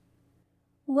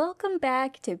Welcome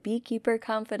back to Beekeeper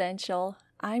Confidential.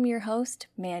 I'm your host,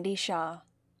 Mandy Shaw.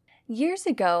 Years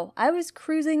ago, I was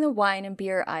cruising the wine and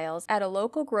beer aisles at a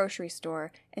local grocery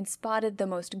store and spotted the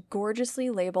most gorgeously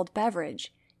labeled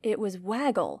beverage. It was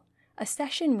Waggle, a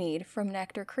session mead from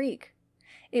Nectar Creek.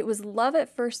 It was love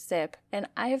at first sip, and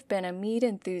I have been a mead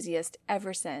enthusiast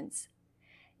ever since.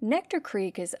 Nectar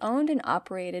Creek is owned and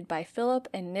operated by Philip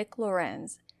and Nick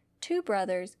Lorenz, two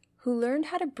brothers who learned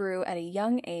how to brew at a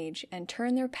young age and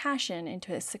turn their passion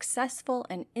into a successful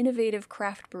and innovative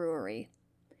craft brewery.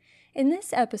 In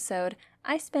this episode,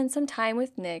 I spend some time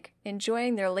with Nick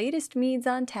enjoying their latest meads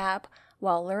on tap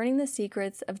while learning the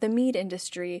secrets of the mead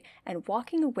industry and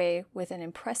walking away with an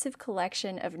impressive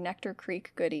collection of Nectar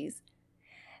Creek goodies.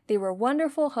 They were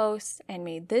wonderful hosts and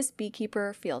made this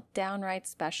beekeeper feel downright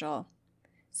special.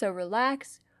 So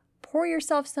relax, pour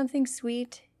yourself something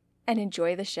sweet, and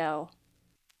enjoy the show.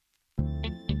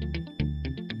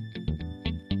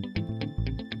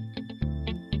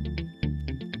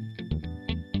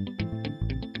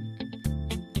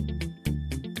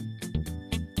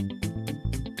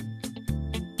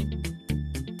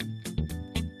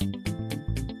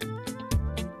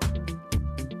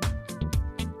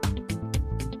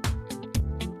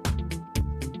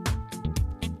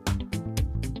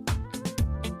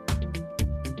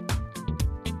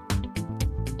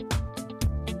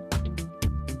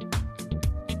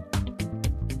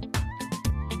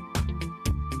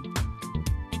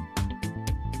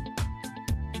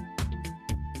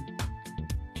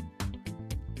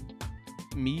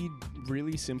 Mead,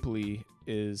 really simply,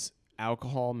 is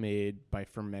alcohol made by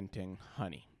fermenting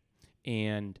honey.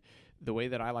 And the way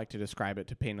that I like to describe it,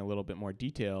 to paint a little bit more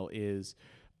detail, is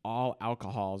all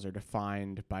alcohols are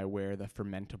defined by where the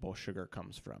fermentable sugar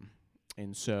comes from.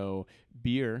 And so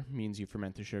beer means you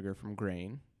ferment the sugar from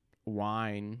grain.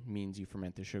 Wine means you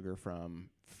ferment the sugar from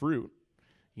fruit.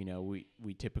 You know, we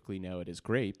typically know it as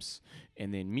grapes.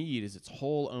 And then mead is its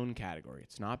whole own category.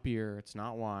 It's not beer, it's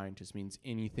not wine, just means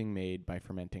anything made by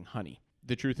fermenting honey.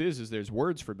 The truth is there's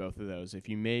words for both of those. If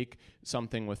you make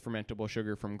something with fermentable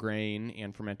sugar from grain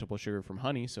and fermentable sugar from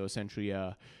honey, so essentially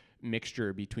a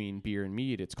mixture between beer and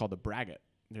mead, it's called a braggot.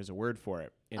 There's a word for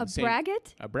it.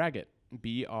 Braggot? A braggot.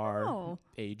 B-R-A-G-G-O-T.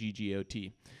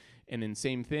 And then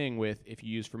same thing with if you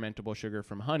use fermentable sugar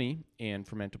from honey and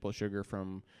fermentable sugar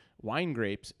from wine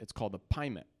grapes, it's called a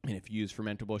piment. And if you use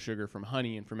fermentable sugar from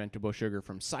honey and fermentable sugar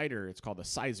from cider, it's called a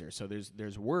sizer. So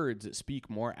there's words that speak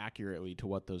more accurately to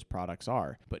what those products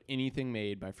are. But anything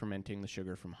made by fermenting the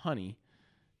sugar from honey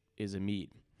is a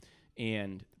mead.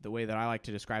 And the way that I like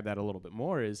to describe that a little bit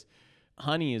more is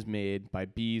honey is made by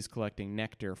bees collecting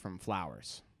nectar from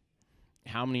flowers.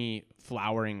 How many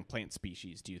flowering plant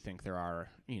species do you think there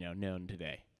are, known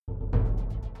today?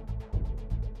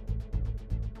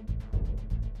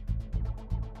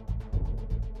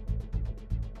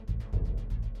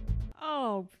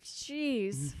 Oh,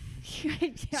 jeez.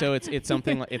 So it's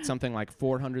something like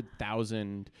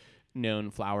 400,000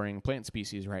 known flowering plant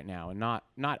species right now, and not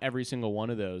every single one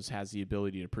of those has the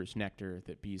ability to produce nectar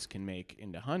that bees can make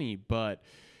into honey, but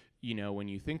when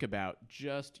you think about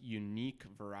just unique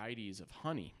varieties of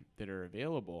honey that are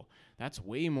available, that's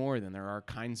way more than there are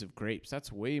kinds of grapes.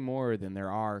 That's way more than there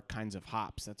are kinds of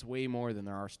hops. That's way more than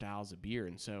there are styles of beer.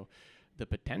 And so the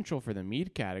potential for the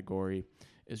mead category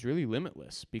is really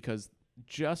limitless because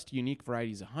just unique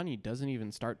varieties of honey doesn't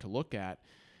even start to look at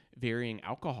varying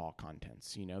alcohol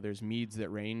contents. There's meads that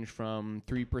range from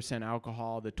 3%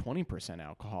 alcohol to 20%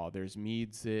 alcohol. There's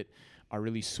meads that are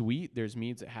really sweet. There's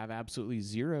meads that have absolutely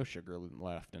zero sugar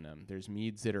left in them. There's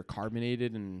meads that are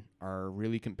carbonated and are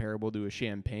really comparable to a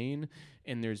champagne.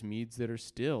 And there's meads that are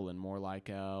still and more like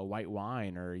a white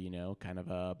wine or, kind of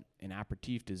an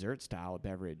aperitif dessert style of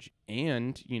beverage.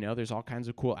 And, there's all kinds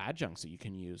of cool adjuncts that you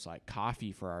can use, like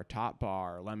coffee for our top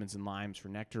bar, lemons and limes for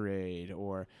Nectarade,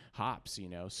 or hops,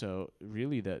 So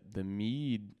really the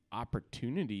mead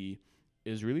opportunity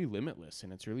is really limitless,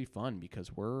 and it's really fun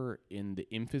because we're in the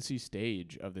infancy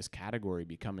stage of this category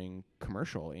becoming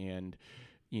commercial, and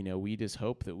we just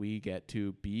hope that we get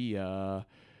to be a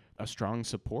strong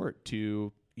support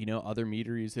to other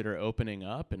meaderies that are opening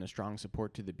up, and a strong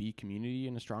support to the bee community,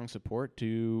 and a strong support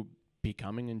to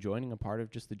becoming and joining a part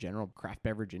of just the general craft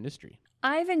beverage industry.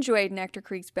 I've enjoyed Nectar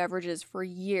Creek's beverages for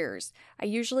years. I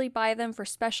usually buy them for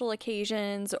special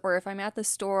occasions or if I'm at the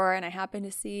store and I happen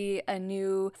to see a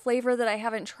new flavor that I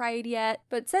haven't tried yet.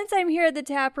 But since I'm here at the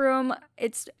tap room,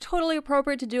 it's totally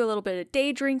appropriate to do a little bit of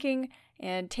day drinking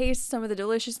and taste some of the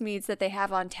delicious meads that they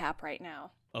have on tap right now.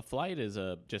 A flight is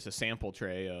just a sample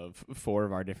tray of 4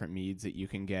 of our different meads that you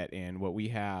can get, and what we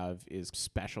have is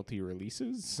specialty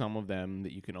releases, some of them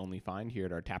that you can only find here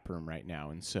at our tap room right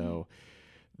now. And so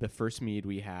the first mead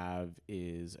we have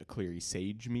is a Cleary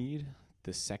Sage mead.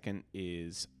 The second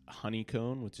is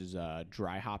Honeycone, which is a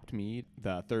dry hopped mead.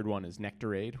 The third one is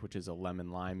Nectarade, which is a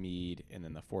lemon lime mead. And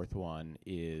then the fourth one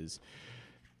is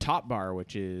Top Bar,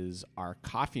 which is our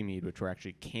coffee mead, which we're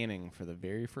actually canning for the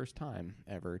very first time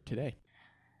ever today.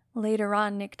 Later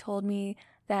on, Nick told me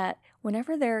that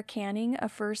whenever they're canning a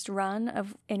first run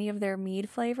of any of their mead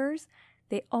flavors,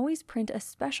 they always print a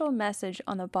special message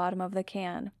on the bottom of the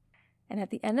can. And at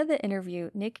the end of the interview,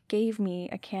 Nick gave me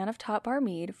a can of Top Bar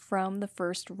mead from the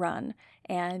first run.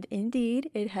 And indeed,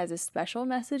 it has a special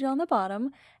message on the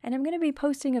bottom, and I'm going to be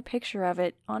posting a picture of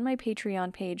it on my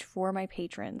Patreon page for my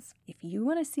patrons. If you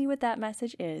want to see what that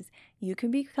message is, you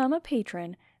can become a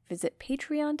patron. Visit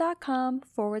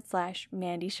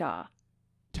patreon.com/Mandy Shaw.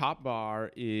 Top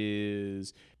Bar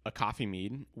is a coffee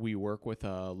mead. We work with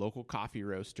a local coffee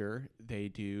roaster. They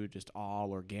do just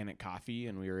all organic coffee,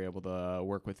 and we were able to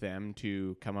work with them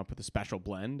to come up with a special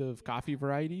blend of coffee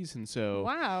varieties. And so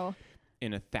Wow.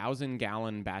 in a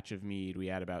 1,000-gallon batch of mead, we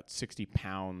add about 60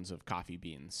 pounds of coffee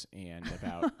beans, and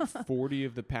about 40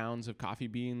 of the pounds of coffee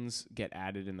beans get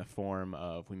added in the form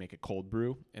of, we make a cold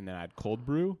brew and then add cold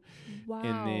brew. Wow.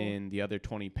 And then the other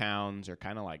 20 pounds are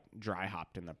kind of like dry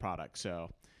hopped in the product. So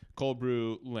cold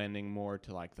brew lending more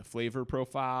to like the flavor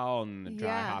profile, and the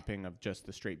dry hopping of just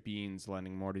the straight beans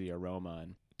lending more to the aroma.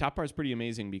 And Top Bar is pretty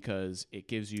amazing because it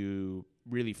gives you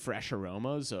really fresh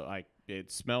aromas. So like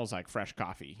it smells like fresh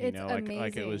coffee, you It's know,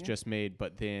 like it was just made.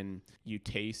 But then you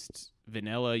taste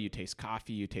vanilla, you taste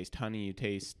coffee, you taste honey, you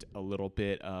taste a little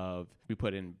bit of, we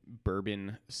put in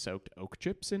bourbon soaked oak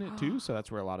chips in it too. So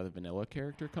that's where a lot of the vanilla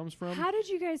character comes from. How did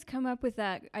you guys come up with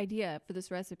that idea for this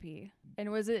recipe?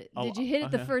 And was it, did you hit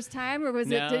it the first time, or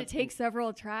did it take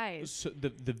several tries? So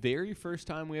the very first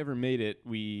time we ever made it,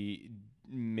 we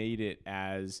made it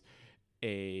as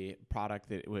a product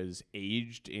that was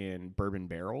aged in bourbon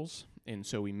barrels. And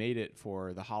so we made it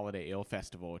for the Holiday Ale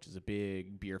Festival, which is a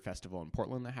big beer festival in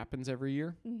Portland that happens every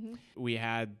year. Mm-hmm. We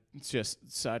had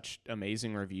just such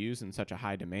amazing reviews and such a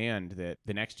high demand that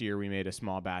the next year we made a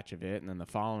small batch of it. And then the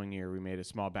following year we made a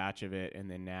small batch of it. And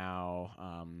then now,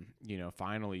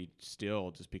 finally still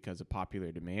just because of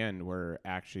popular demand, we're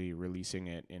actually releasing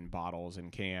it in bottles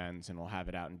and cans, and we'll have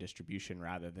it out in distribution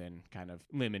rather than kind of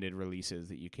limited releases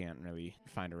that you can't really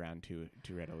find around too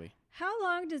readily. How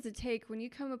long does it take when you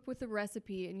come up with a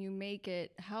recipe and you make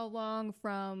it? How long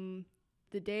from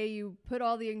the day you put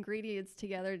all the ingredients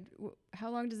together, how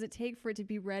long does it take for it to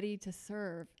be ready to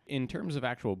serve? In terms of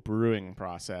actual brewing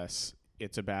process,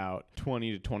 it's about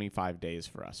 20 to 25 days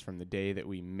for us from the day that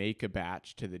we make a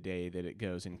batch to the day that it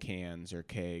goes in cans or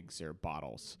kegs or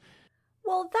bottles.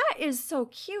 Well, that is so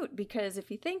cute because if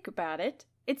you think about it,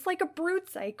 it's like a brood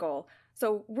cycle.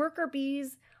 So worker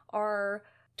bees are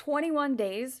 21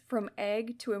 days from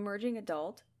egg to emerging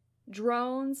adult.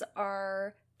 Drones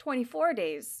are 24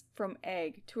 days from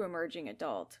egg to emerging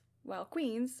adult, while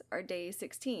queens are day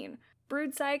 16.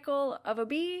 Brood cycle of a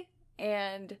bee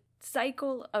and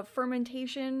cycle of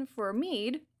fermentation for a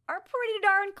mead are pretty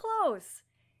darn close.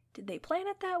 Did they plan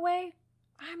it that way?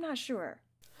 I'm not sure.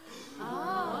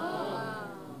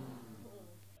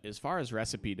 As far as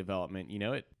recipe development,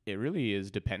 it really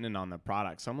is dependent on the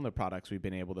product. Some of the products we've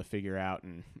been able to figure out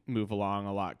and move along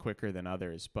a lot quicker than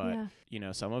others. But,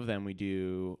 some of them we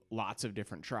do lots of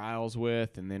different trials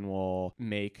with, and then we'll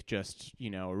make just,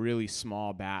 a really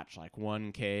small batch, like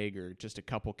one keg or just a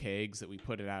couple kegs that we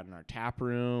put it out in our tap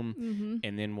room. Mm-hmm.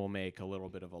 And then we'll make a little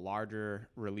bit of a larger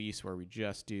release where we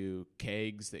just do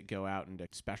kegs that go out into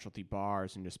specialty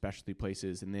bars and just specialty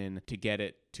places. And then to get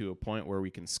it to a point where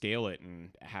we can scale it and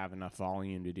have enough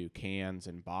volume to do cans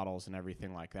and bottles and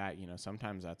everything like that,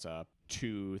 sometimes that's a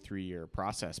 2-3 year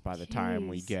process by the time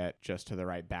we get just to the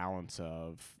right balance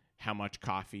of how much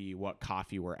coffee, what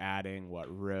coffee we're adding, what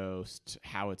roast,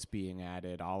 how it's being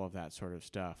added, all of that sort of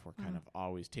stuff. We're kind of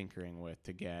always tinkering with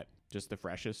to get just the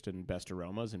freshest and best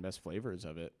aromas and best flavors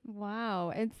of it.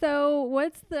 Wow. And so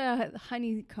what's the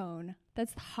honeycone?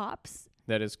 That's hops?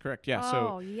 That is correct. Yeah.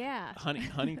 Oh, yeah.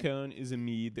 Honeycone is a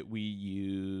mead that we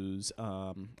use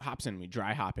hops in. We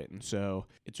dry hop it. And so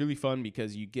it's really fun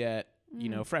because you get,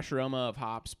 fresh aroma of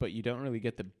hops, but you don't really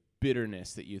get the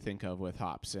bitterness that you think of with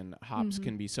hops. And hops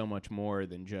can be so much more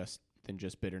than just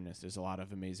bitterness. There's a lot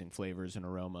of amazing flavors and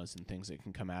aromas and things that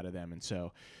can come out of them. And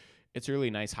so it's a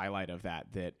really nice highlight of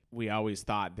that we always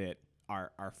thought that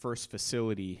our first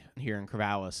facility here in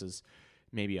Corvallis is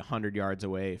maybe 100 yards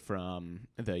away from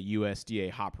the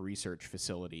USDA hop research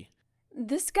facility.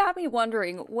 This got me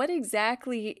wondering, what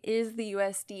exactly is the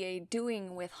USDA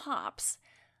doing with hops?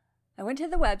 I went to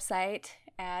the website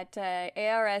at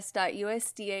ars.usda.gov,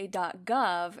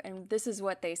 and this is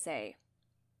what they say.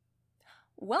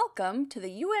 Welcome to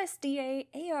the USDA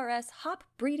ARS Hop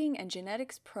Breeding and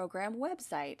Genetics Program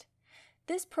website.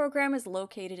 This program is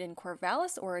located in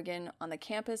Corvallis, Oregon, on the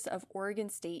campus of Oregon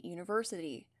State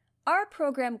University. Our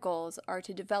program goals are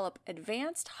to develop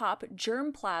advanced hop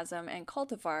germplasm and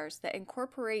cultivars that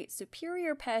incorporate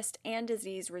superior pest and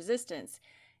disease resistance,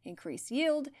 increase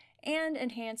yield, and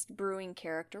enhanced brewing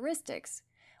characteristics.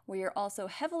 We are also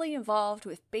heavily involved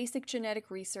with basic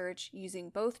genetic research using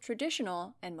both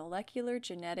traditional and molecular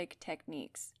genetic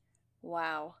techniques.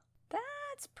 Wow,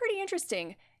 that's pretty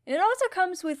interesting. And it also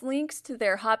comes with links to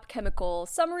their hop chemical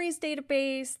summaries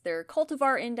database, their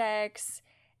cultivar index,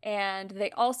 and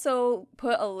they also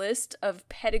put a list of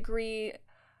pedigree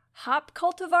hop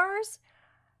cultivars,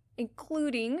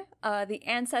 including the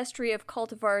ancestry of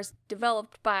cultivars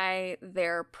developed by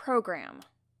their program.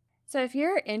 So if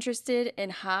you're interested in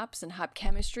hops and hop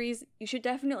chemistries, you should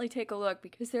definitely take a look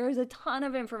because there is a ton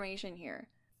of information here.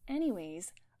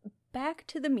 Anyways, back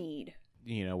to the mead.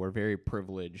 You know, we're very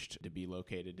privileged to be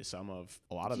located to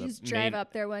a lot of the just drive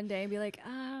up there one day and be like,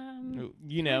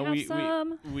 you know,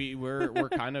 we're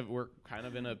kind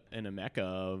of in a mecca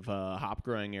of hop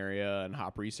growing area and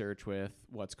hop research with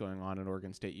what's going on at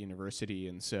Oregon State University,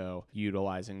 and so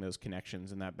utilizing those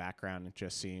connections and that background, it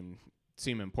just seem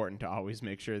important to always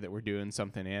make sure that we're doing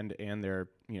something, and they're,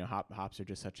 you know, hops are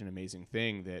just such an amazing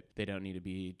thing that they don't need to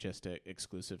be just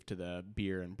exclusive to the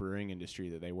beer and brewing industry,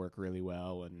 that they work really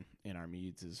well and in our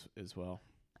meads as well.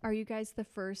 Are you guys the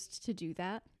first to do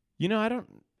that? You know, I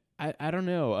don't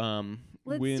know.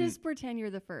 Let's just pretend you're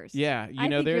the first. Yeah, I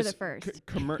think there's you're the first.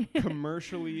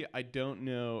 Commercially, I don't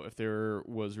know if there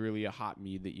was really a hop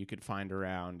mead that you could find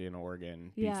around in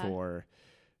Oregon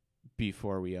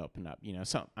before we open up. You know,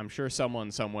 I'm sure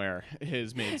someone somewhere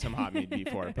has made some hot mead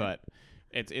before, but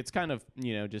it's kind of,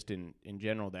 you know, just in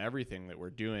general to everything that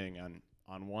we're doing.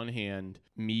 On one hand,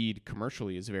 mead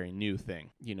commercially is a very new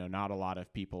thing. You know, not a lot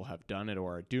of people have done it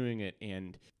or are doing it,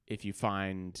 and if you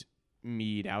find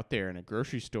mead out there in a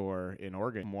grocery store in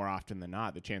Oregon, more often than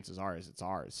not, the chances are is it's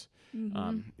ours.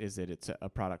 Is that it's a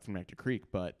product from Nectar Creek.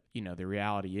 But, you know, the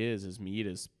reality is mead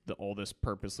is the oldest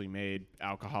purposely made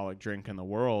alcoholic drink in the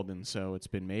world. And so it's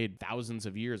been made thousands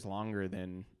of years longer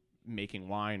than making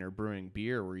wine or brewing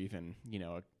beer were even, you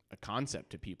know, a concept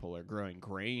to people, or growing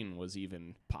grain was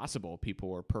even possible. People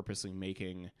were purposely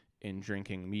making and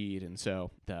drinking mead. And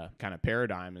so the kind of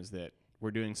paradigm is that we're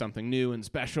doing something new and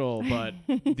special, but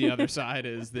the other side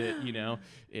is that, you know,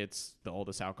 it's the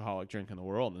oldest alcoholic drink in the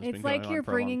world. And it's like you're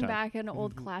bringing back an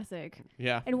old classic.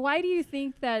 Yeah. And why do you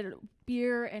think that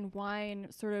beer and wine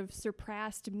sort of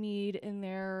surpassed mead in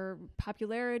their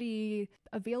popularity,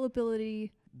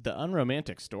 availability? The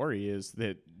unromantic story is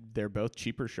that they're both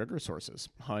cheaper sugar sources.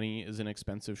 Honey is an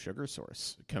expensive sugar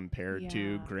source compared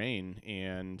to grain,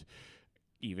 and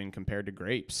even compared to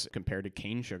grapes, compared to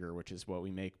cane sugar, which is what we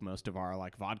make most of our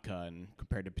like vodka, and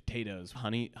compared to potatoes.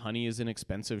 Honey is an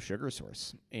expensive sugar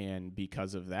source. And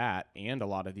because of that, and a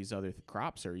lot of these other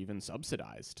crops are even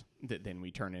subsidized, that then we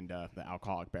turn into the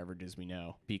alcoholic beverages we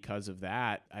know. Because of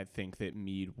that, I think that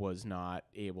mead was not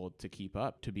able to keep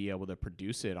up. To be able to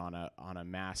produce it on a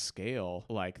mass scale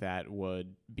like that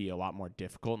would be a lot more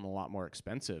difficult and a lot more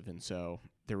expensive. And so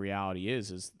the reality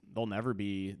is there'll never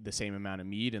be the same amount of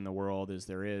mead in the world as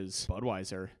there is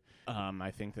Budweiser.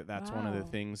 I think that's one of the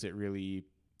things that really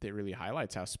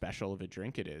highlights how special of a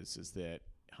drink it is that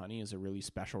honey is a really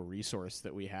special resource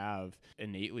that we have.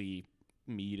 Innately,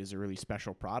 mead is a really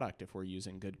special product if we're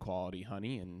using good quality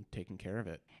honey and taking care of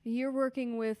it. You're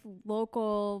working with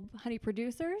local honey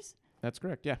producers? That's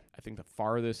correct, yeah. I think the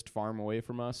farthest farm away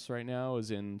from us right now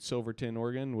is in Silverton,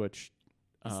 Oregon, which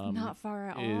it's not far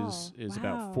at all. Is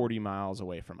about 40 miles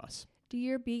away from us. Do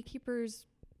your beekeepers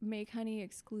make honey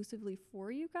exclusively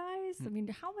for you guys? I mean,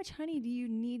 how much honey do you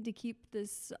need to keep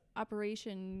this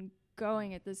operation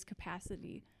going at this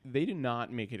capacity? They do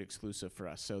not make it exclusive for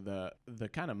us. So the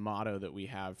kind of motto that we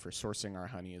have for sourcing our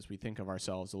honey is we think of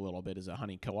ourselves a little bit as a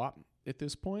honey co-op at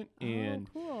this point. And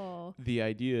cool. The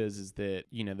idea is that,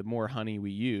 you know, the more honey we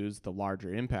use, the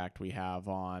larger impact we have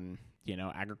on, you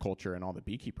know, agriculture and all the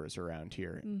beekeepers around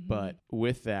here. But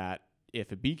with that,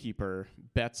 if a beekeeper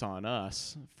bets on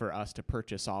us for us to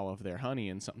purchase all of their honey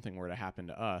and something were to happen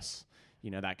to us,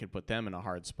 you know, that could put them in a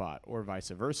hard spot, or vice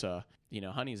versa. You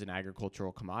know, honey is an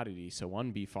agricultural commodity, so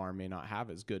one bee farm may not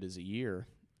have as good as a year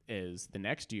is the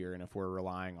next year. And if we're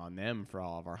relying on them for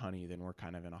all of our honey, then we're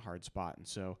kind of in a hard spot. And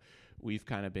so we've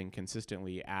kind of been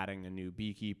consistently adding a new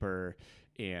beekeeper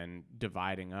and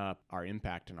dividing up our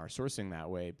impact and our sourcing that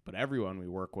way. But everyone we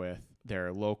work with,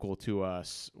 they're local to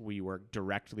us. We work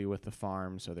directly with the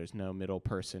farm, so there's no middle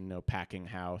person, no packing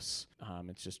house.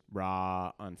 It's just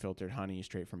raw, unfiltered honey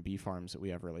straight from bee farms that we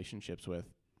have relationships with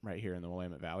right here in the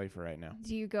Willamette Valley for right now.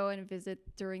 Do you go and visit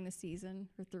during the season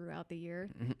or throughout the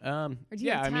year? Or do you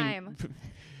have time?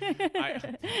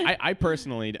 I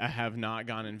personally have not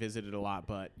gone and visited a lot,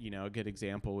 but a good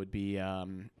example would be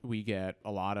we get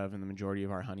a lot of, and the majority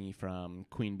of our honey from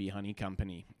Queen Bee Honey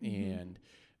Company, and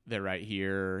they're right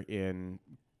here in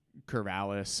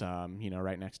Corvallis,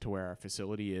 right next to where our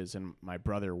facility is. And my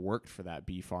brother worked for that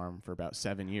bee farm for about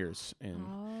 7 years,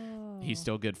 and he's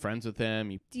still good friends with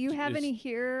them. Do you have any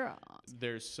here?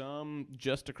 There's some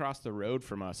just across the road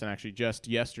from us. And actually just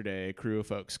yesterday, a crew of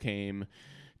folks came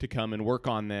to come and work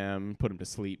on them, put them to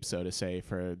sleep, so to say,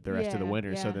 for the rest of the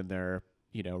winter. So that they're,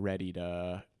 ready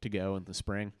to go in the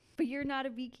spring. But you're not a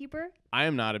beekeeper? I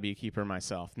am not a beekeeper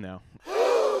myself, no.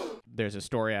 There's a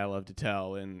story I love to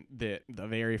tell, and the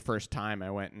very first time I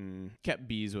went and kept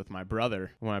bees with my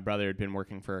brother, when my brother had been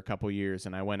working for a couple years,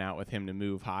 and I went out with him to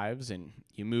move hives, and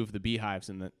you move the beehives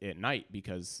at night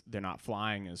because they're not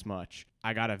flying as much.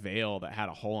 I got a veil that had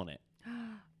a hole in it.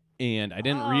 And I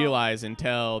didn't realize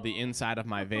until the inside of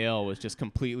my veil was just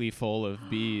completely full of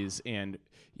bees. And,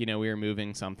 we were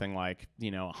moving something like,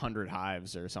 100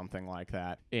 hives or something like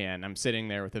that. And I'm sitting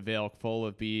there with a veil full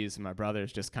of bees, and my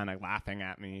brother's just kind of laughing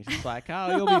at me. He's like,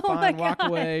 oh, you'll be fine. Walk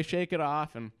away, shake it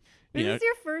off. And this is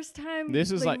your first time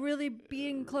really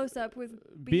being close up with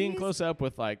bees? Being close up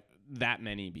with that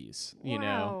many bees,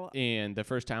 and the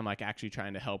first time actually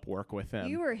trying to help work with them.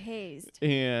 You were hazed.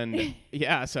 And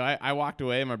so I walked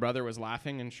away. My brother was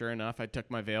laughing, and sure enough, I took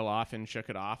my veil off and shook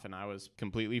it off, and I was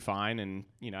completely fine. And,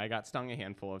 I got stung a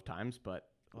handful of times, but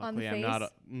luckily I'm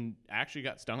not, actually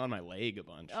got stung on my leg a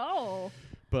bunch. Oh.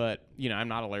 But, I'm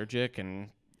not allergic. And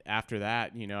after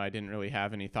that, I didn't really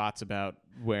have any thoughts about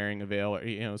wearing a veil. Or,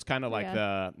 it was kind of like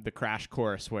the crash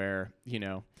course where,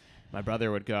 my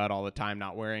brother would go out all the time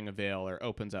not wearing a veil, or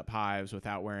opens up hives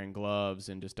without wearing gloves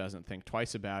and just doesn't think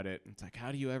twice about it. It's like,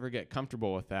 how do you ever get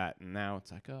comfortable with that? And now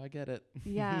it's like, oh, I get it.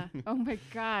 Yeah. Oh, my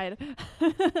God.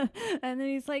 And then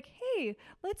he's like, hey,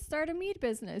 let's start a meat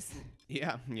business.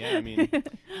 Yeah. I mean,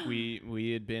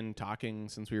 we had been talking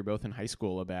since we were both in high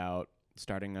school about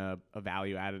starting a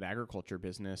value-added agriculture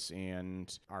business,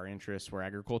 and our interests were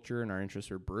agriculture and our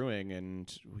interests were brewing,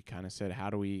 and we kind of said, how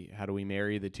do we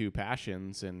marry the two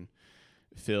passions? And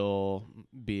Phil,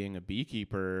 being a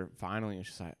beekeeper, finally was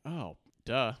just like, oh,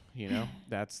 duh,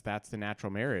 that's the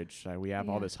natural marriage. We have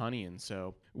all this honey, and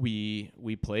so we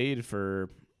played for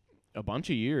a bunch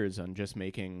of years on just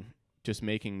making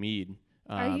mead.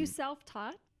 Are you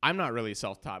self-taught? I'm not really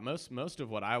self-taught. Most of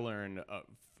what I learned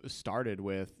started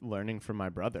with learning from my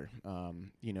brother.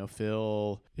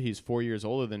 Phil, he's 4 years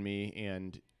older than me,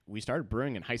 and we started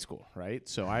brewing in high school, right?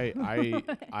 So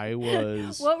I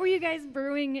was... What were you guys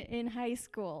brewing in high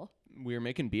school? We were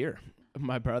making beer.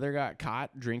 My brother got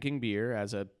caught drinking beer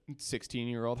as a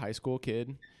 16-year-old high school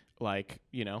kid,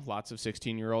 lots of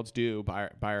 16-year-olds do, by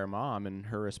our mom, and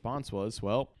her response was,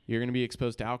 well, you're going to be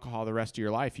exposed to alcohol the rest of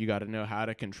your life. You got to know how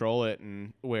to control it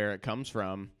and where it comes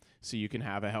from, so you can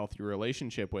have a healthy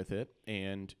relationship with it.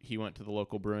 And he went to the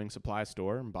local brewing supply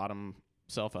store and bought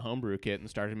himself a homebrew kit and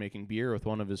started making beer with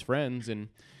one of his friends, and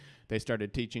they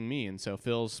started teaching me. And so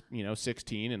Phil's,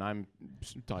 16, and I'm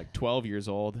 12 years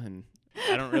old, and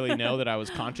I don't really know that I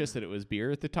was conscious that it was beer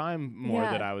at the time, more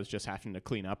that I was just having to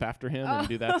clean up after him and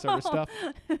do that sort of stuff.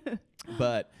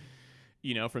 But,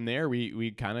 from there,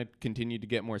 we kind of continued to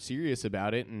get more serious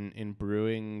about it, and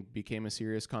brewing became a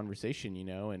serious conversation,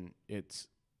 and it's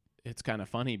kind of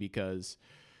funny because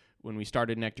when we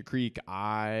started Nectar Creek,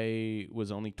 I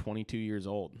was only 22 years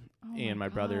old, and my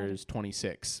brother is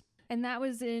 26. And that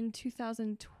was in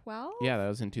 2012? Yeah, that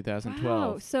was in 2012.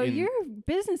 Wow. So your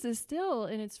business is still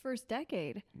in its first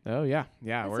decade. Oh yeah.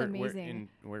 That's amazing.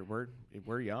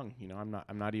 We're young.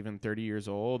 I'm not even 30 years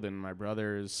old, and my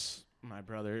brother's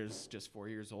just 4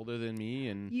 years older than me.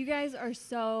 And you guys are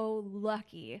so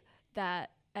lucky that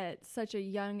at such a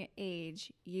young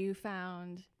age you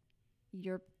found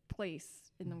your place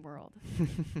in the world.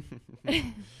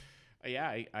 Yeah,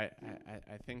 I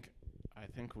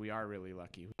think we are really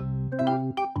lucky.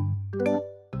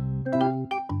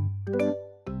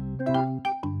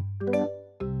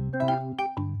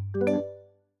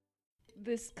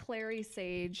 This clary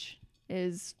sage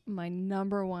is my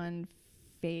number one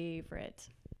favorite.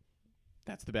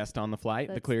 That's the best on the flight,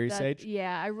 the That's- Cleary that- Sage.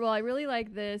 Yeah, I really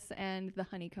like this and the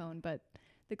honeycomb, but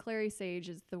the Clary Sage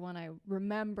is the one I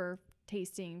remember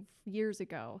tasting years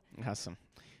ago. Awesome.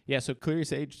 Yeah, so Cleary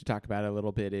Sage, to talk about it a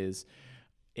little bit, is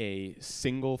a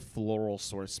single floral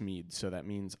source mead. So that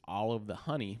means all of the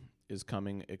honey is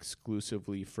coming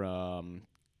exclusively from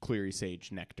Cleary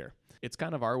Sage nectar. It's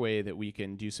kind of our way that we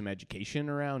can do some education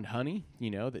around honey,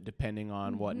 that depending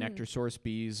on what nectar source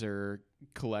bees are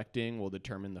collecting will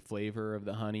determine the flavor of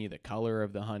the honey, the color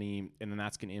of the honey, and then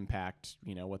that's going to impact,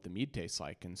 what the mead tastes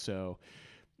like. And so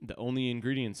the only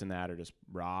ingredients in that are just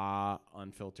raw,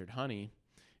 unfiltered honey,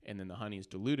 and then the honey is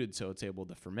diluted so it's able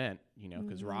to ferment,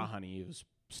 because raw honey is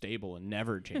stable and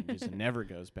never changes and never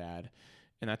goes bad.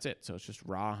 And that's it. So it's just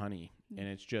raw honey, and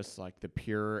it's just like the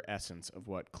pure essence of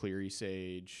what Cleary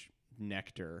Sage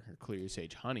nectar or Cleary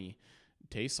Sage honey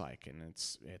tastes like. And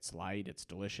it's light, it's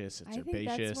delicious, it's I think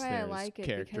that's herbaceous. why I There's like it,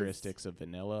 characteristics of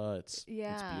vanilla. It's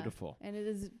beautiful. And it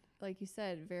is, like you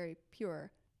said, very pure.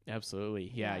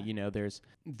 Absolutely. Yeah. Yeah.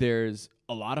 There's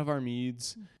a lot of our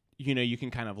meads, you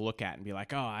can kind of look at and be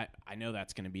like, oh, I know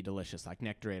that's going to be delicious. Like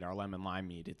Nectarade, our lemon lime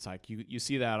mead. It's like you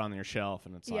see that on your shelf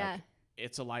and it's like,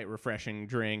 it's a light, refreshing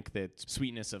drink that's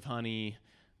sweetness of honey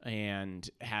and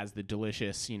has the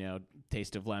delicious,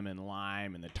 taste of lemon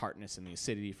lime and the tartness and the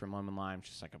acidity from lemon lime. It's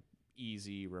just like a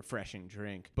easy, refreshing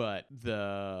drink. But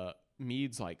the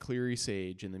meads like Cleary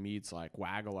Sage and the meads like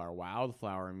Waggle, our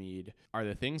wildflower mead, are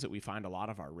the things that we find a lot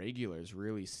of our regulars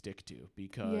really stick to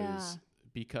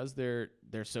because they're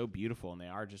so beautiful and they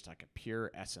are just like a pure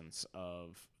essence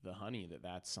of the honey.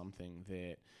 That's something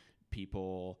that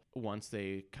people, once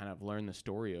they kind of learn the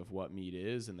story of what mead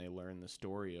is and they learn the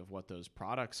story of what those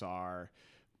products are,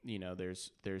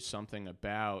 there's something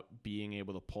about being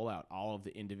able to pull out all of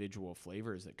the individual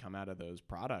flavors that come out of those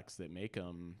products that make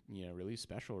them, really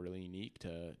special, really unique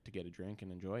to get a drink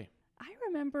and enjoy. I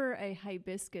remember a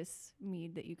hibiscus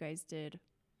mead that you guys did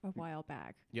a while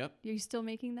back. Yep. Are you still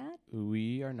making that?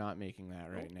 We are not making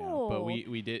that right now, but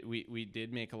we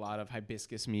did make a lot of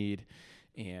hibiscus mead,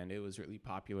 and it was really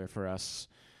popular for us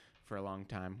for a long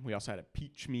time. We also had a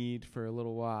peach mead for a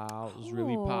little while. It was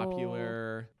really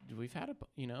popular. We've had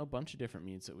a bunch of different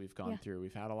meads that we've gone through.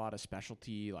 We've had a lot of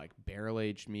specialty like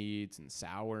barrel-aged meads and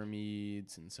sour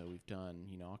meads, and so we've done,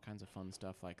 all kinds of fun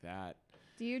stuff like that.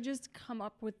 Do you just come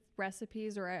up with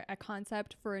recipes or a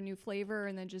concept for a new flavor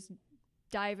and then just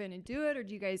dive in and do it, or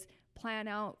do you guys plan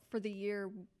out for the year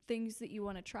things that you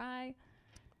want to try?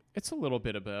 It's a little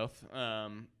bit of both,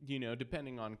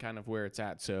 depending on kind of where it's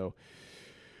at. So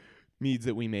meads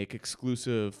that we make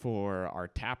exclusive for our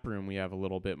tap room, we have a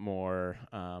little bit more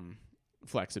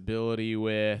flexibility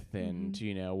with, and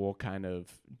we'll kind of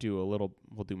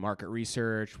we'll do market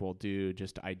research, we'll do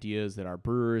just ideas that our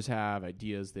brewers have,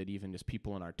 ideas that even just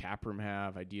people in our tap room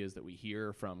have, ideas that we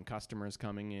hear from customers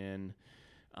coming in.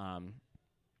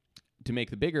 To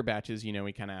make the bigger batches,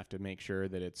 we kind of have to make sure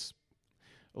that it's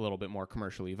a little bit more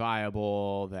commercially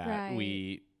viable, that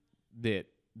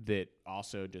that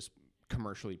also just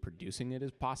commercially producing it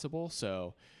is possible.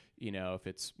 So, if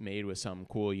it's made with some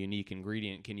cool, unique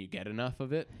ingredient, can you get enough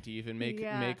of it to even make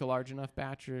a large enough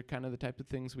batch, or kind of the type of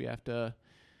things we have to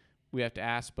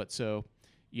ask. But so,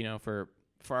 for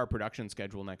our production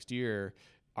schedule next year,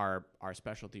 our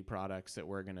specialty products that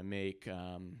we're going to make,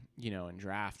 and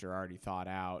draft are already thought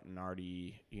out and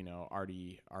already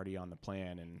on the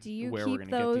plan, and do you where keep we're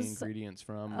going to get the ingredients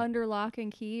from under lock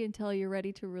and key until you're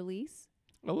ready to release?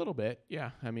 A little bit,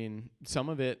 yeah. I mean, some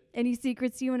of it. Any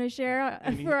secrets you want to share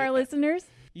for our listeners?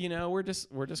 We're just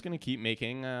going to keep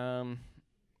making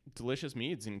delicious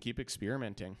meads and keep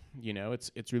experimenting.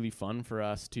 It's really fun for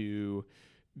us to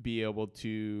be able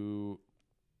to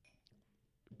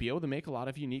make a lot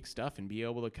of unique stuff and be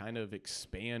able to kind of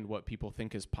expand what people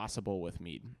think is possible with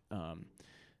mead.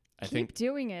 I think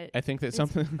doing it. I think that's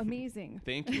something amazing.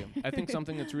 Thank you. I think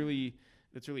something that's really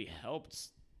helped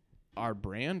our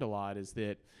brand a lot is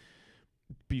that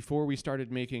before we started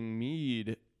making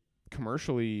mead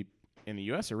commercially in the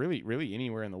US, or really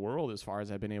anywhere in the world, as far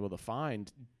as I've been able to find,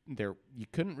 you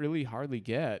couldn't really hardly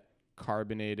get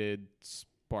carbonated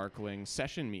sparkling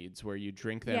session meads where you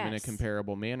drink them in a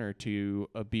comparable manner to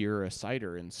a beer or a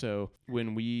cider. And so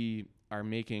when we are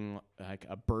making like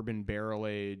a bourbon barrel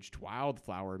aged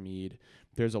wildflower mead,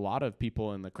 there's a lot of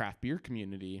people in the craft beer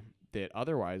community that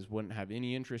otherwise wouldn't have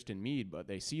any interest in mead, but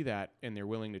they see that and they're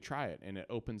willing to try it, and it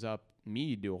opens up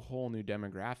mead to a whole new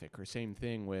demographic. Or same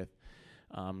thing with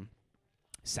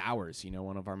sours.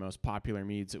 One of our most popular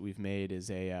meads that we've made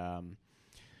is a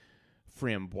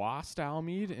framboise style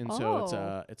mead, and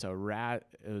so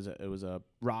it was a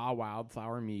raw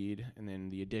wildflower mead, and then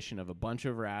the addition of a bunch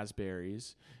of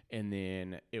raspberries, and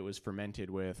then it was fermented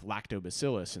with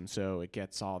lactobacillus, and so it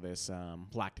gets all this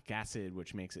lactic acid,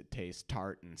 which makes it taste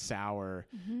tart and sour.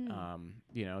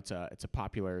 It's a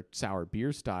popular sour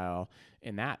beer style,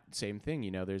 and that same thing.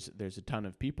 There's a ton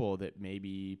of people that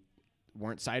maybe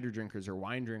weren't cider drinkers or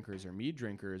wine drinkers or mead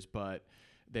drinkers, but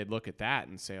they'd look at that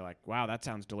and say like, wow, that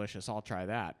sounds delicious, I'll try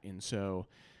that. And so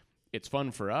it's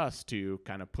fun for us to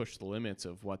kind of push the limits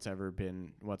of what's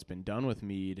been done with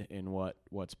mead and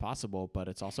what's possible, but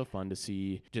it's also fun to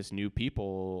see just new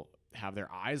people have their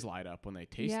eyes light up when they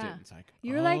taste it. It's like,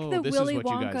 you're like the Willy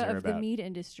Wonka of the mead mead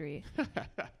industry.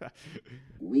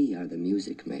 We are the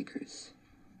music makers,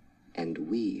 and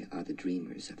we are the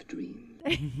dreamers of dreams.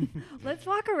 Let's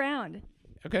walk around.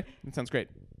 Okay, that sounds great.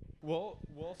 We'll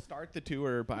start the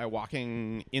tour by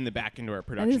walking in the back into our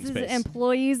production space. This is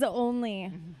employees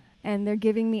only, and they're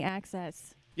giving me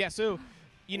access. Yeah, so,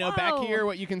 back here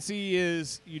what you can see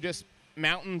is just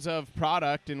mountains of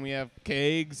product, and we have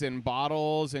kegs and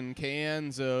bottles and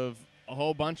cans of a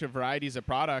whole bunch of varieties of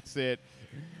products that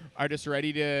are just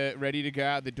ready to go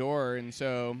out the door. And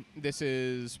so this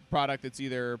is product that's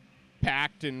either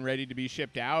packed and ready to be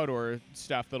shipped out, or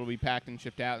stuff that'll be packed and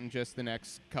shipped out in just the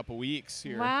next couple weeks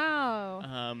here.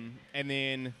 Wow. And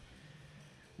then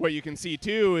what you can see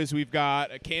too is we've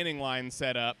got a canning line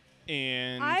set up,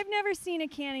 and I've never seen a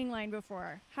canning line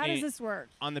before. How does this work?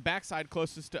 On the backside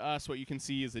closest to us, what you can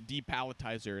see is a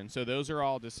depalletizer, and so those are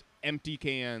all just empty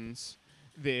cans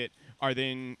that are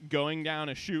then going down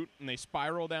a chute, and they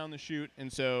spiral down the chute,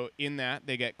 and so in that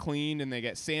they get cleaned and they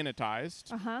get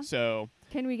sanitized. So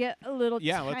can we get a little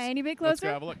tiny bit closer? Let's go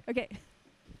have a look. Okay.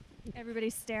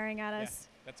 Everybody's staring at us.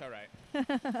 That's all right.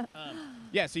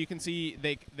 So you can see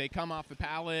they come off the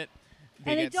pallet.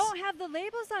 They don't have the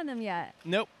labels on them yet.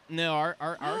 Nope. No, our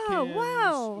cans,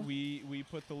 wow. we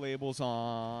put the labels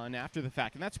on after the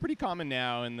fact, and that's pretty common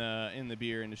now in the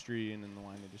beer industry and in the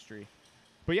wine industry.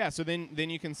 But yeah, so then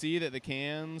you can see that the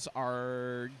cans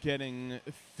are getting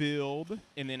filled,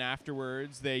 and then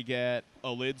afterwards they get a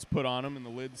lid's put on them, and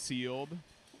the lid's sealed,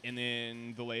 and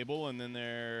then the label, and then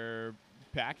they're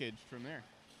packaged from there.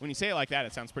 When you say it like that,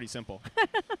 it sounds pretty simple.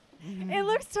 It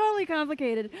looks totally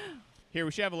complicated. Here,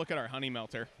 we should have a look at our honey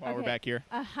melter while we're back here.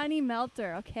 A honey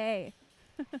melter, okay.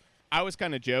 I always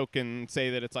kind of joke and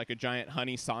say that it's like a giant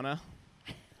honey sauna.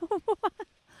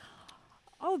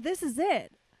 Oh, this is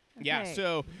it. Okay. Yeah,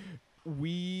 so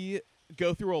we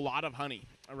go through a lot of honey,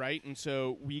 all right? And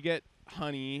so we get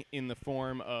honey in the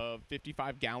form of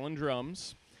 55-gallon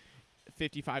drums.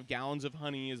 55 gallons of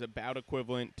honey is about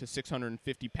equivalent to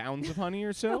 650 pounds of honey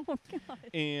or so. Oh, God.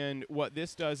 And what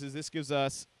this does is this gives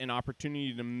us an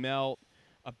opportunity to melt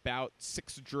about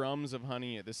 6 drums of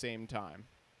honey at the same time.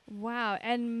 Wow.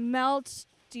 And melt,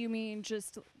 do you mean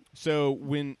just... So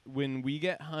when we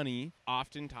get honey,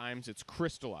 oftentimes it's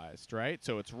crystallized, right?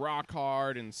 So it's rock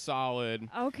hard and solid.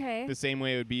 Okay. The same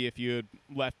way it would be if you had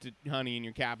left honey in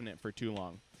your cabinet for too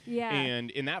long. Yeah.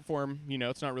 And in that form,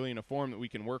 it's not really in a form that we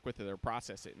can work with it or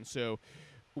process it. And so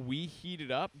we heat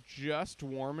it up just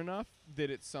warm enough that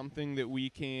it's something that we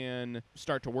can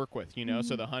start to work with,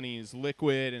 So the honey is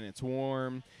liquid and it's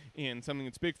warm. And something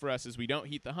that's big for us is we don't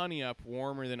heat the honey up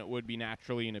warmer than it would be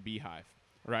naturally in a beehive.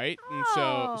 Right?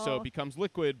 Oh. And so it becomes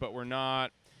liquid, but we're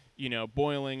not,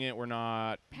 boiling it. We're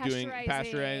not doing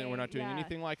pasteurizing. We're not doing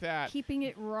anything like that. Keeping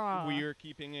it raw. We are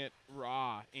keeping it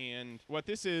raw. And what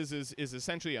this is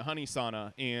essentially a honey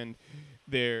sauna. And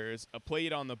there's a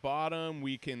plate on the bottom.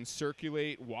 We can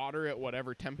circulate water at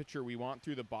whatever temperature we want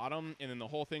through the bottom. And then the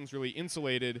whole thing's really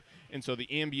insulated. And so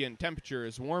the ambient temperature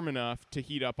is warm enough to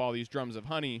heat up all these drums of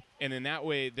honey. And then that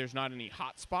way there's not any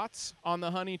hot spots on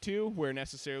the honey too, where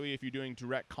necessarily if you're doing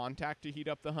direct contact to heat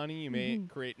up the honey, you may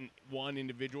create one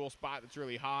individual spot that's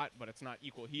really hot, but it's not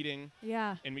equal heating.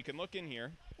 Yeah. And we can look in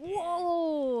here.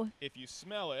 Whoa. If you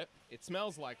smell it, it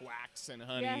smells like wax and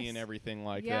honey and everything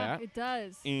like that. Yeah, it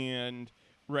does. And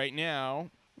right now...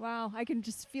 Wow, I can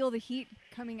just feel the heat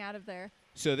coming out of there.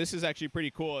 So this is actually pretty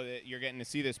cool that you're getting to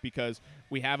see this because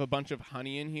we have a bunch of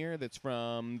honey in here that's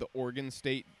from the Oregon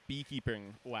State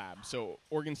Beekeeping Lab. So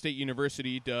Oregon State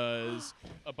University does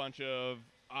a bunch of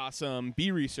awesome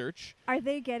bee research. Are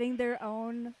they getting their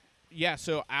own? Yeah,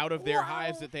 so out of their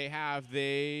hives that they have,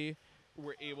 they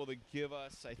were able to give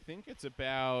us, I think it's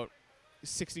about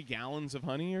 60 gallons of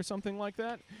honey or something like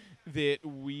that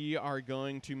we are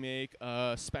going to make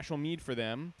a special mead for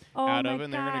them out of,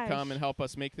 and they're going to come and help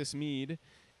us make this mead.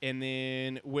 And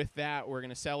then with that, we're going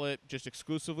to sell it just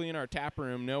exclusively in our tap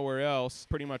room, nowhere else.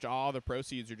 Pretty much all the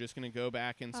proceeds are just going to go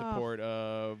back in support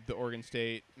of the Oregon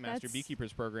State Master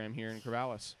Beekeepers Program here in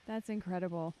Corvallis. That's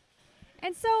incredible.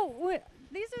 And so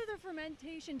these are the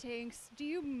fermentation tanks. Do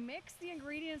you mix the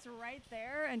ingredients right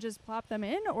there and just plop them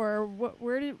in? Or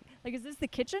is this the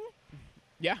kitchen?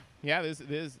 Yeah. This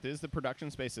is the production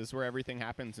space. This is where everything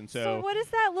happens. And so what does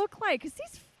that look like? Because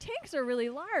these tanks are really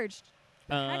large.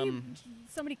 How do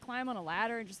somebody climb on a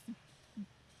ladder and just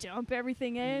dump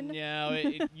everything in? No,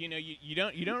 you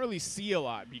don't really see a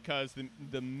lot because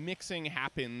the mixing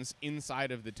happens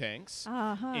inside of the tanks,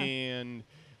 and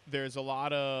there's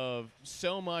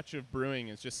so much of brewing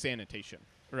is just sanitation,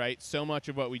 right? So much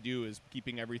of what we do is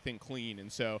keeping everything clean, and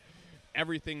so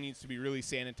everything needs to be really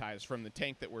sanitized, from the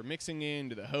tank that we're mixing in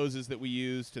to the hoses that we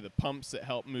use to the pumps that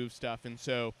help move stuff, and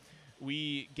so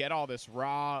we get all this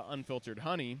raw, unfiltered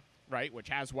honey, right, which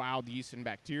has wild yeast and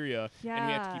bacteria, and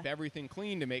we have to keep everything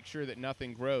clean to make sure that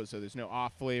nothing grows, so there's no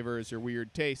off flavors or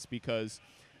weird tastes, because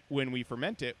when we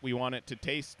ferment it, we want it to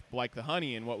taste like the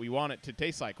honey and what we want it to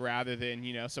taste like, rather than,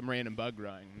 some random bug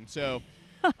growing. And so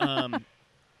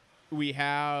we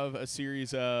have a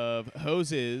series of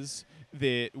hoses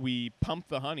that we pump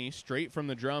the honey straight from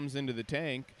the drums into the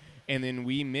tank, and then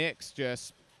we mix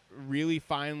just really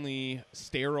finely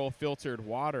sterile filtered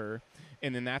water,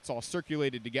 and then that's all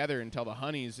circulated together until the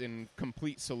honey's in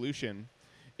complete solution.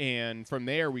 And from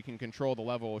there, we can control the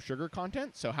level of sugar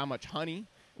content. So how much honey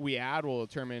we add will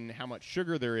determine how much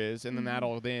sugar there is, and then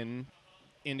that'll then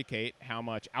indicate how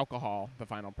much alcohol the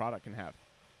final product can have.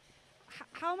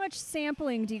 How much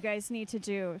sampling do you guys need to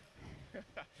do?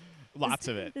 Lots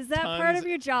of it. Is that part of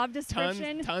your job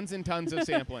description? Tons and tons of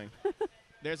sampling.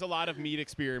 There's a lot of meat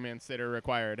experiments that are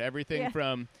required. Everything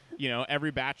from,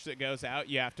 every batch that goes out,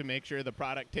 you have to make sure the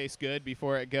product tastes good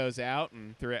before it goes out.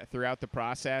 And throughout the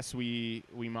process, we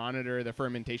monitor the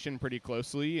fermentation pretty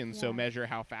closely, and so measure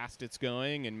how fast it's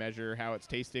going and measure how it's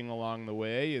tasting along the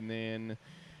way. And then,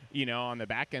 on the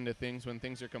back end of things, when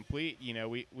things are complete,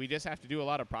 we just have to do a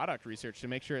lot of product research to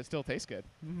make sure it still tastes good.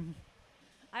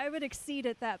 I would exceed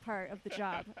at that part of the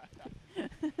job.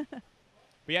 But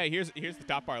yeah, here's the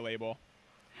top bar label.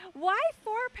 Why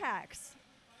 4-packs?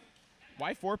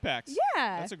 Why 4-packs?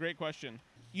 Yeah. That's a great question.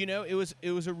 It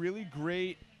was a really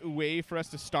great way for us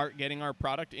to start getting our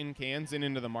product in cans and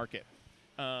into the market.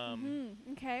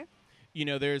 Okay.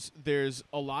 There's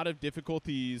a lot of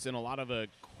difficulties and a lot of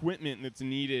equipment that's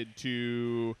needed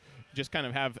to just kind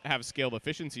of have scaled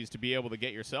efficiencies to be able to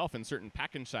get yourself in certain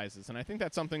package sizes. And I think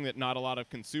that's something that not a lot of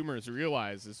consumers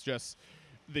realize, is just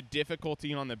the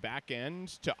difficulty on the back end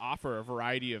to offer a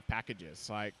variety of packages.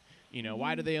 Like,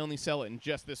 why do they only sell it in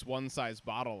just this one size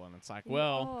bottle? And it's like,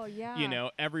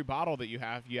 every bottle that you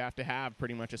have to have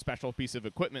pretty much a special piece of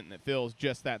equipment that fills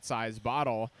just that size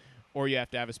bottle, or you have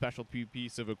to have a special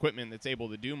piece of equipment that's able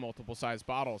to do multiple size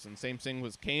bottles. And same thing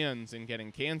with cans and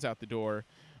getting cans out the door,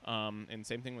 and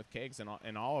same thing with kegs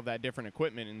and all of that different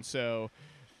equipment. And so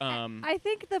I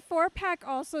think the 4-pack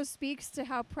also speaks to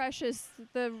how precious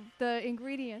the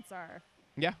ingredients are.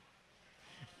 Yeah.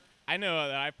 I know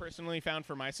that I personally found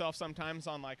for myself sometimes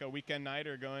on like a weekend night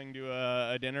or going to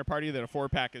a dinner party that a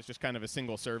 4-pack is just kind of a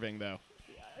single serving, though.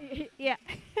 Yeah.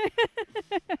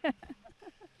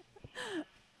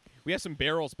 We have some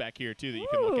barrels back here, too, that you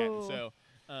can look at. And so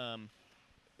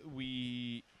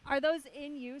Are those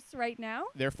in use right now?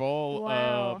 They're full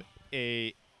of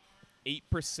a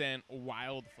 8%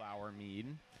 wildflower mead.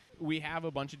 We have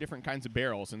a bunch of different kinds of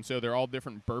barrels, and so they're all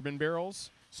different bourbon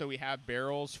barrels. So we have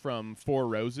barrels from Four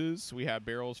Roses, we have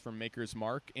barrels from Maker's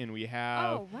Mark, and we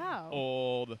have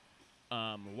old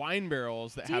wine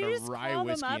barrels that had a rye whiskey in them. Do you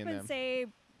just call them up and say,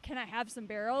 can I have some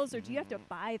barrels, or do you have to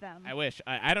buy them? I wish.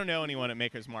 I don't know anyone at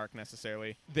Maker's Mark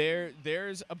necessarily.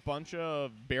 There's a bunch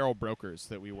of barrel brokers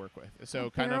that we work with. So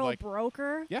kind of like barrel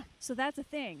broker? Yeah. So that's a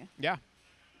thing. Yeah.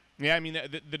 Yeah, I mean,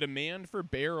 the demand for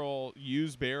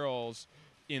used barrels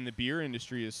in the beer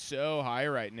industry is so high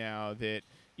right now that,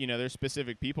 there's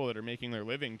specific people that are making their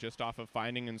living just off of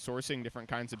finding and sourcing different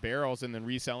kinds of barrels and then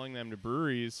reselling them to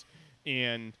breweries.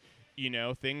 And,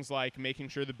 things like making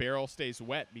sure the barrel stays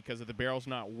wet, because if the barrel's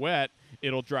not wet,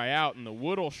 it'll dry out and the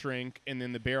wood will shrink, and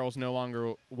then the barrel's no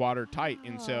longer watertight.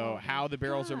 And so how the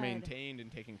barrels are maintained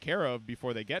and taken care of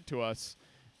before they get to us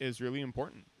is really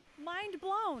important. Mind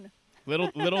blown.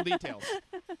 Little details.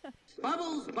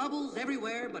 Bubbles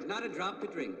everywhere, but not a drop to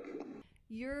drink.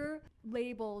 Your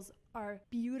labels are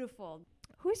beautiful.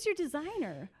 Who's your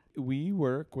designer? We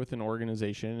work with an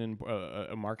organization and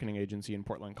a marketing agency in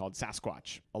Portland called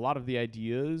Sasquatch. A lot of the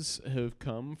ideas have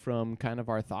come from kind of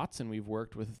our thoughts, and we've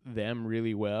worked with them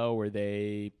really well, where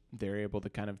they're able to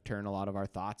kind of turn a lot of our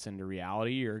thoughts into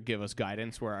reality, or give us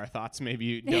guidance where our thoughts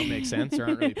maybe don't make sense or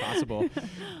aren't really possible.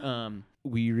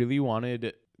 We really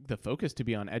wanted the focus to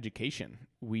be on education.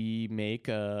 We make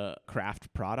a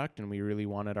craft product, and we really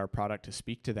wanted our product to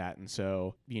speak to that. And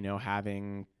so,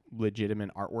 having legitimate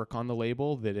artwork on the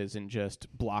label that isn't just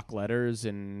block letters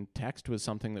and text was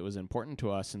something that was important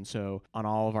to us. And so on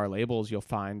all of our labels, you'll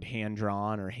find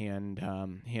hand-drawn or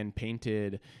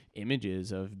hand-painted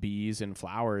images of bees and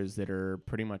flowers that are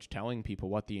pretty much telling people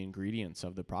what the ingredients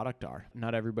of the product are.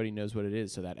 Not everybody knows what it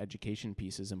is, so that education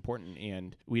piece is important.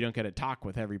 And we don't get to talk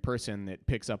with every person that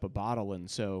picks up a bottle. And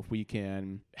so if we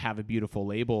can have a beautiful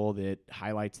label that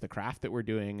highlights the craft that we're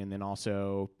doing, and then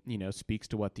also, speaks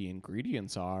to what the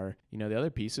ingredients are, the other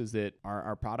piece is that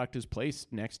our product is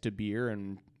placed next to beer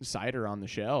and cider on the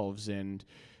shelves. And,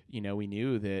 we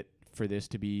knew that for this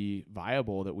to be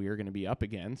viable, that we were going to be up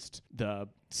against the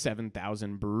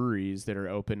 7,000 breweries that are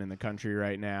open in the country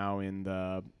right now, in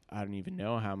the, I don't even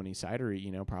know how many cider,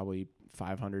 probably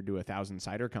 500 to 1,000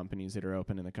 cider companies that are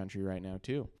open in the country right now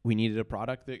too. We needed a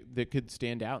product that could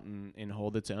stand out and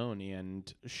hold its own,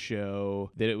 and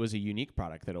show that it was a unique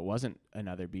product, that it wasn't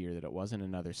another beer, that it wasn't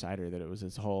another cider, that it was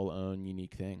its whole own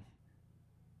unique thing.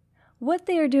 What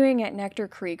they are doing at Nectar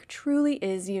Creek truly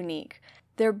is unique.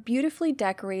 Their beautifully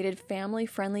decorated,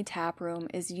 family-friendly tap room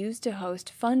is used to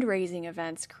host fundraising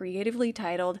events creatively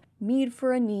titled Mead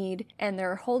for a Need, and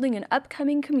they're holding an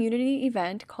upcoming community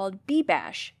event called Bee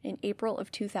Bash in April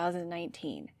of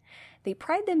 2019. They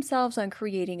pride themselves on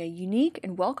creating a unique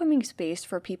and welcoming space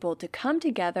for people to come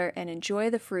together and enjoy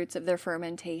the fruits of their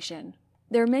fermentation.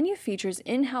 Their menu features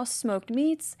in-house smoked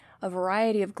meats, a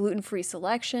variety of gluten-free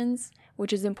selections,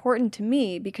 which is important to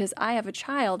me because I have a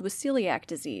child with celiac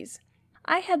disease.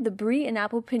 I had the brie and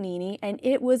apple panini, and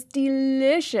it was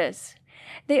delicious.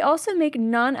 They also make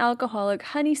non-alcoholic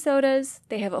honey sodas.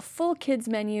 They have a full kids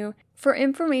menu. For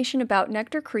information about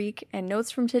Nectar Creek and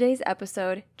notes from today's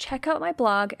episode, check out my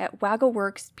blog at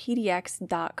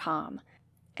waggleworkspdx.com.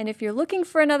 And if you're looking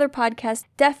for another podcast,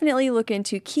 definitely look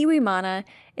into Kiwi Mana.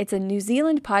 It's a New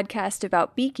Zealand podcast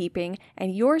about beekeeping,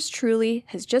 and yours truly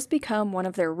has just become one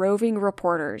of their roving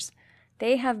reporters.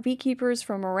 They have beekeepers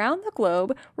from around the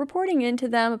globe reporting into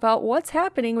them about what's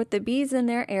happening with the bees in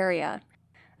their area.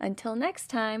 Until next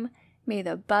time, may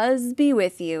the buzz be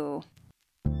with you.